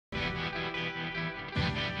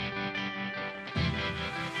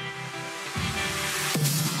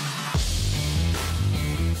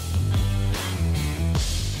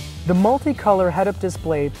The multicolor head-up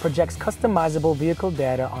display projects customizable vehicle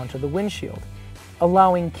data onto the windshield,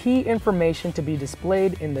 allowing key information to be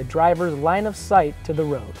displayed in the driver's line of sight to the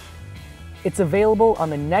road. It's available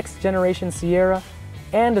on the next generation Sierra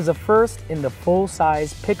and is a first in the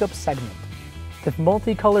full-size pickup segment. The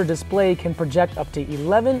multicolor display can project up to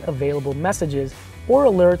 11 available messages or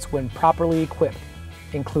alerts when properly equipped,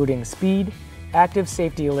 including speed, active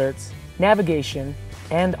safety alerts, navigation,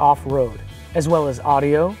 and off-road, as well as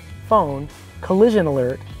audio, phone, collision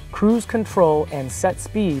alert, cruise control and set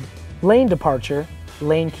speed, lane departure,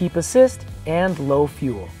 lane keep assist, and low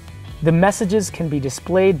fuel. The messages can be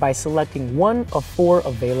displayed by selecting one of 4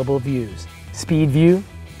 available views: speed view,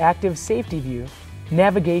 active safety view,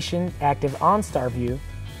 navigation active OnStar view,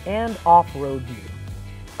 and off-road view.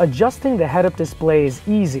 Adjusting the head-up display is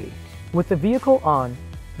easy. With the vehicle on,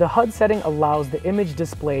 the HUD setting allows the image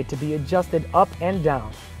display to be adjusted up and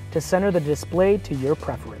down to center the display to your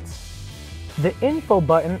preference. The Info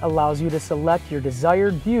button allows you to select your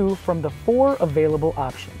desired view from the 4 available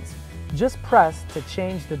options. Just press to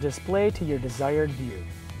change the display to your desired view.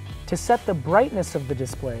 To set the brightness of the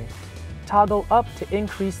display, toggle up to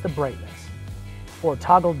increase the brightness, or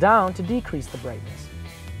toggle down to decrease the brightness.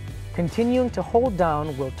 Continuing to hold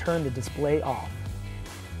down will turn the display off.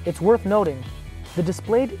 It's worth noting, the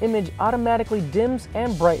displayed image automatically dims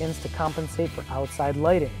and brightens to compensate for outside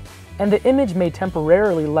lighting, and the image may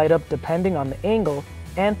temporarily light up depending on the angle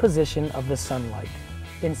and position of the sunlight.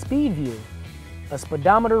 In speed view, a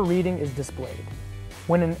speedometer reading is displayed.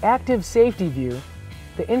 When in active safety view,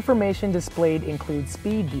 the information displayed includes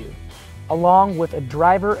speed view, along with a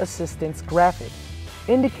driver assistance graphic,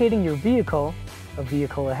 indicating your vehicle, a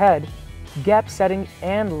vehicle ahead, gap setting,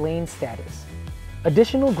 and lane status.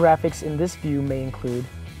 Additional graphics in this view may include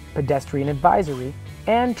pedestrian advisory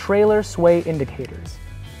and trailer sway indicators.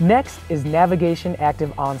 Next is navigation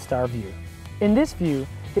active OnStar view. In this view,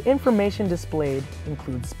 the information displayed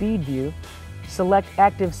includes speed view, select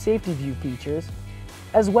active safety view features,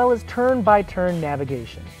 as well as turn-by-turn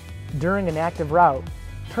navigation. During an active route,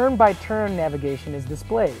 turn-by-turn navigation is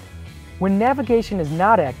displayed. When navigation is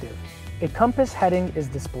not active, a compass heading is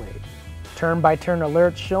displayed. Turn-by-turn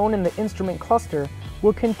alerts shown in the instrument cluster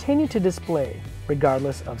will continue to display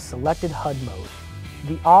regardless of selected HUD mode.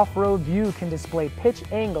 The off-road view can display pitch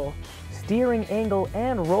angle, steering angle,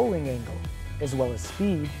 and rolling angle, as well as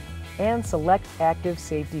speed, and select active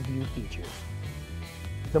safety view features.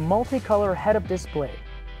 The multicolor head-up display,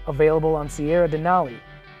 available on Sierra Denali,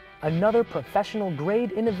 another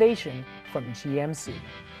professional-grade innovation from GMC.